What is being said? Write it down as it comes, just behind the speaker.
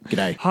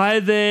G'day. Hi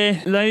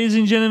there, ladies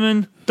and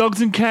gentlemen, dogs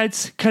and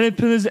cats,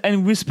 caterpillars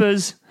and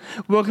whispers.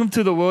 Welcome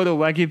to the world of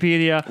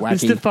Wackypedia with Wacky.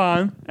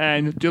 Stefan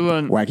and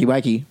Dylan,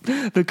 Wacky.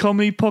 the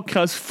comedy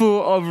podcast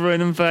full of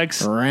random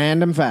facts.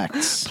 Random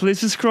facts. Please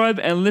subscribe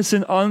and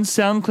listen on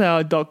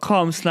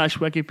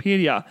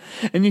soundcloud.com/Wackypedia.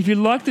 And if you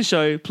like the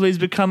show, please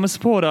become a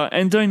supporter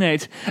and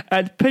donate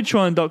at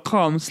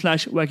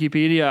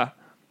patreon.com/Wackypedia.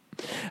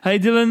 Hey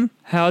Dylan,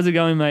 how's it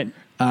going, mate?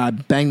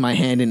 Banged my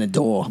hand in a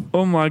door.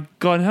 Oh my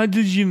God, how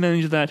did you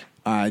manage that?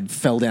 I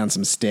fell down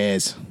some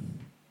stairs.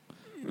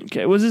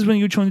 Okay, was this when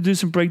you were trying to do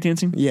some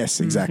breakdancing? Yes,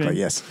 exactly, Okay.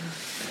 yes.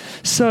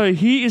 So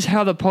here is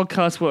how the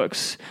podcast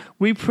works.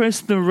 We press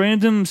the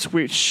random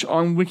switch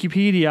on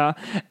Wikipedia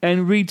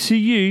and read to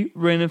you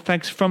random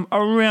facts from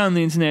around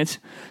the internet.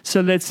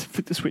 So let's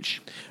flip the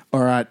switch.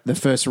 All right, the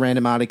first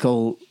random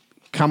article.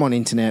 Come on,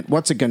 internet.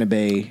 What's it going to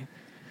be?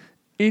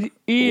 It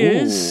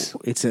is Ooh,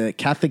 it's a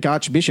Catholic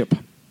archbishop.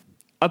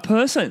 a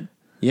person.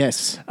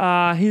 Yes.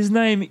 His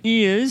name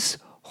is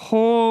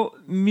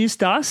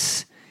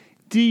Hormisdas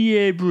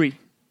Diebri.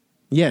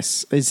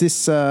 Yes. Is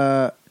this...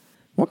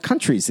 what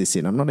country is this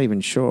in? I'm not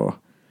even sure.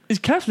 He's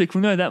Catholic,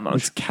 we know that much.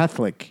 It's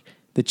Catholic.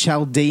 The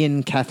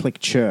Chaldean Catholic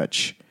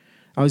Church.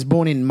 I was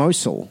born in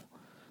Mosul.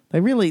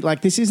 They really...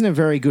 this isn't a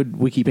very good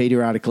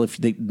Wikipedia article if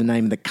the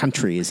name of the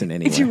country isn't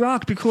anywhere. It's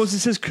Iraq because it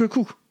says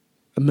Kirkuk.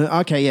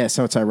 Okay, yeah,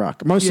 so it's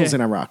Iraq. Mosul's Yeah.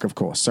 in Iraq, of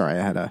course. Sorry,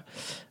 I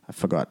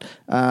forgot.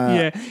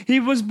 Yeah, he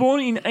was born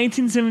in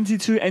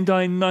 1872 and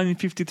died in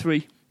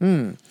 1953.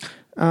 And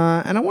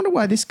I wonder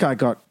why this guy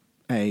got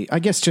I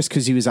guess just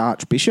because he was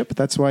Archbishop,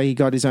 that's why he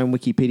got his own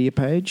Wikipedia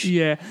page.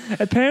 Yeah.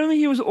 Apparently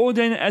he was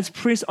ordained as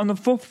priest on the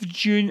 4th of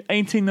June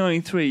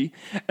 1893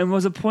 and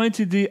was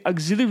appointed the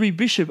auxiliary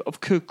bishop of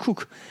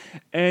Kirkuk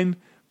and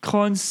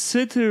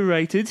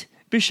consecrated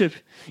bishop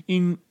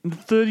in the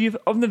 30th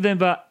of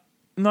November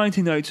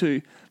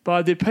 1902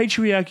 by the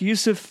Patriarch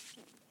Yusuf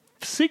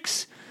VI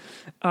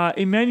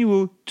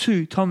Emmanuel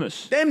II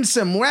Thomas. Them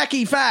some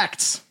wacky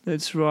facts.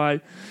 That's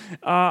right.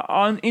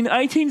 In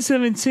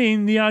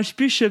 1817, the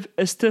Archbishop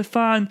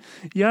Stefan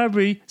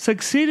Yabri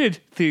succeeded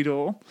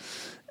Theodore,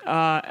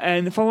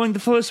 and following the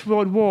First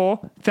World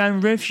War,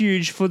 found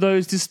refuge for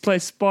those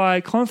displaced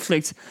by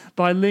conflict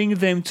by leading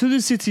them to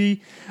the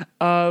city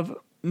of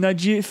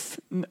Nazareth?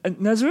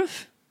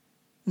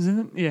 Isn't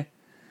it? Yeah.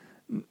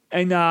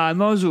 And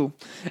Mosul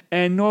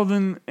and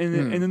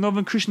the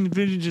northern Christian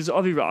villages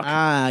of Iraq.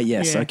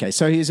 Yes, Yeah. okay.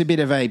 So he's a bit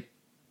of a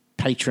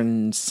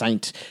patron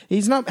saint.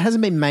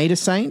 Hasn't been made a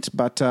saint,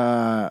 but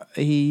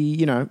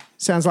he,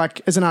 sounds like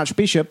as an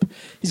archbishop,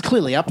 he's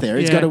clearly up there.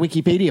 He's Yeah. got a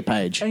Wikipedia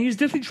page. And he's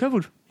definitely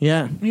travelled.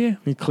 Yeah. Yeah.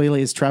 He clearly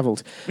has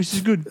travelled. Which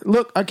is good.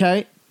 Look,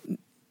 okay.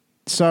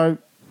 So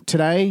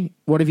today,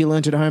 what have you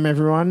learnt at home,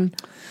 everyone?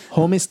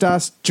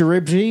 Hormisdas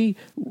Diebri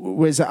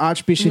was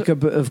Archbishop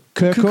of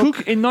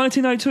Kirkuk. In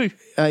 1902.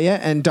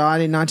 And died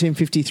in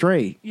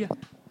 1953. Yeah.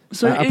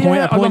 So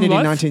Appointed in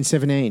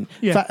 1917.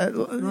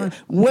 Yeah.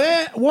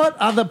 What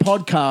other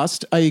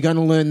podcast are you going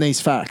to learn these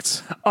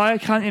facts? I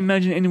can't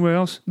imagine anywhere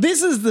else.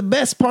 This is the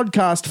best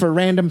podcast for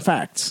random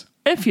facts.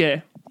 F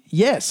yeah.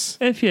 Yes.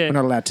 F yeah. We're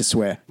not allowed to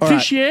swear. All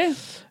Fish right. yeah.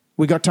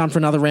 We got time for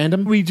another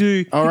random? We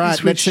do. All Hit the right.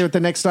 switch. Let's see what the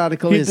next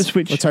article Hit is. the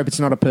switch. Let's hope it's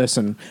not a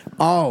person.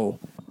 Oh,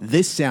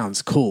 this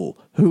sounds cool.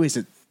 Who is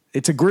it?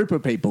 It's a group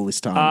of people this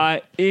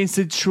time. It's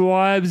a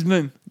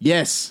tribesman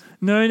Yes.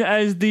 known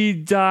as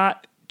the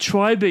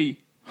Tribe.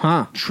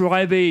 Huh.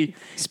 Tribe.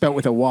 Spelt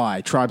with a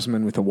Y.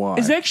 Tribesman with a Y.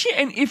 It's actually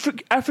an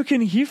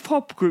African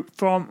hip-hop group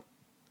from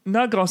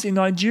Lagos in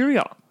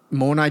Nigeria.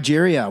 More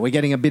Nigeria. We're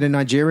getting a bit of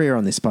Nigeria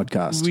on this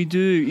podcast. We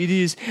do. It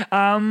is.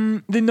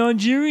 The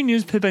Nigerian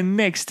newspaper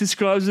Next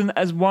describes them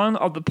as one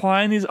of the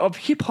pioneers of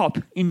hip-hop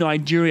in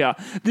Nigeria.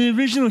 The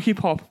original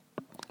hip-hop.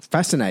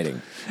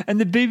 Fascinating.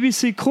 And the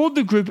BBC called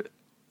the group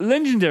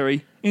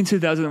legendary in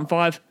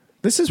 2005.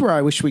 This is where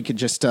I wish we could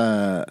just,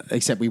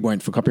 except we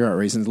won't for copyright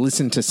reasons,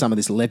 listen to some of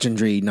this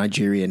legendary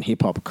Nigerian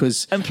hip-hop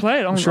because And play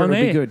it on, I'm sure on it would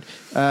air. be good.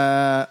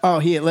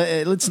 Here,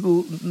 let's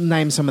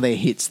name some of their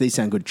hits. These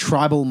sound good.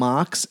 Tribal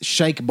Marks,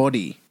 Shake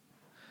Body.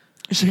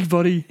 Shake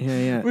body.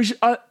 Yeah. Which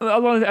a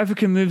lot of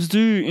African moves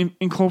do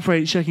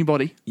incorporate shaking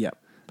body. Yep.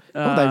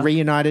 They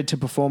reunited to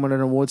perform at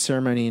an award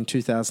ceremony in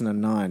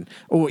 2009.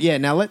 Oh, yeah,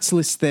 now let's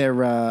list their...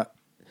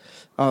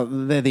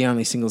 they're the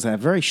only singles they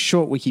have. Very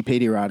short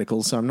Wikipedia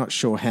articles, so I'm not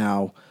sure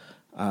how...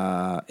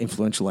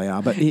 influential they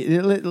are, but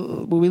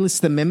will we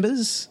list the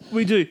members?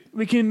 We do.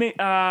 We can make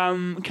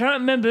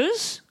current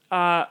members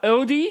are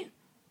Eldi,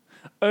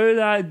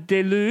 Ola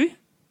Dele,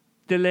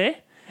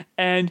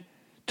 and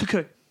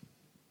Tuko.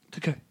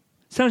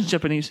 Sounds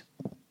Japanese.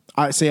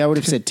 I would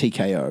have said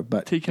TKO,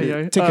 but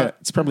TKO.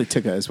 It's probably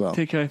Tuka as well.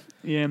 Tuko,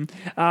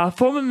 yeah.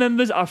 Former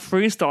members are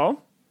Freestyle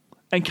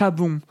and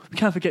Kaboom. We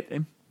can't forget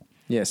them.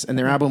 Yes, and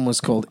their album was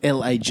called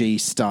LAG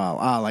Style.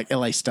 Like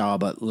LA Style,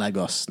 but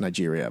Lagos,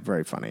 Nigeria.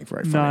 Very funny,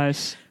 very funny.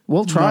 Nice.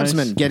 Well,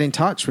 Tribesmen, Nice. Get in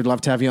touch. We'd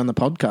love to have you on the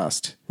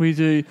podcast. We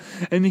do.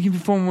 And you can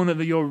perform one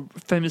of your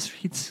famous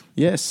hits,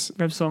 Yes,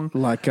 rap song.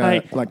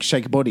 like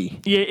Shake Body.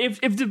 Yeah, if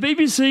the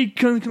BBC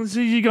considers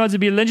you guys to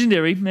be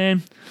legendary,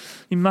 man,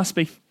 you must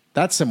be.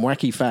 That's some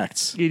wacky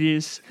facts. It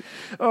is.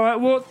 All right.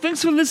 Well,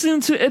 thanks for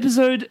listening to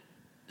episode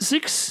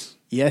 6.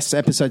 Yes,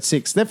 episode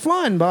 6. They're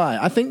flying by.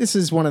 I think this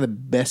is one of the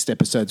best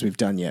episodes we've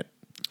done yet.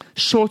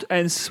 Short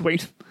and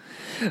sweet.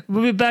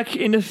 We'll be back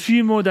in a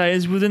few more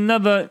days with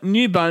another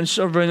new bunch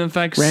of random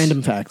facts.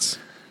 Random facts.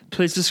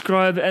 Please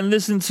subscribe and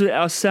listen to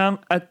us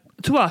at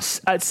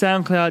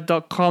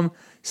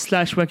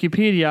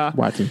soundcloud.com/Wikipedia.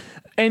 Wacky.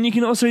 And you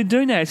can also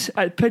donate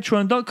at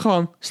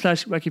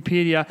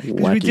patreon.com/Wikipedia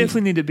because we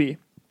definitely need a beer.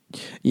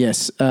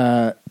 Yes.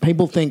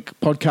 People think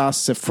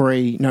podcasts are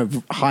free. No,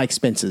 high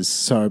expenses.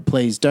 So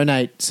please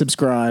donate,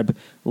 subscribe,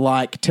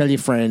 like, tell your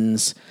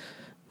friends,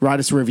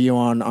 write us a review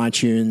on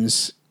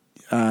iTunes.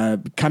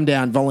 Come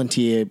down,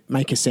 volunteer,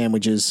 make us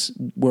sandwiches.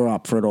 We're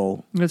up for it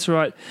all. That's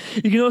right.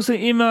 You can also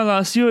email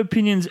us your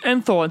opinions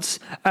and thoughts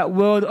at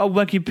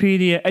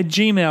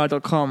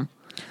worldofwikipedia@gmail.com.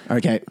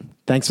 Okay.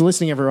 Thanks for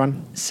listening,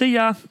 everyone. See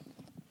ya.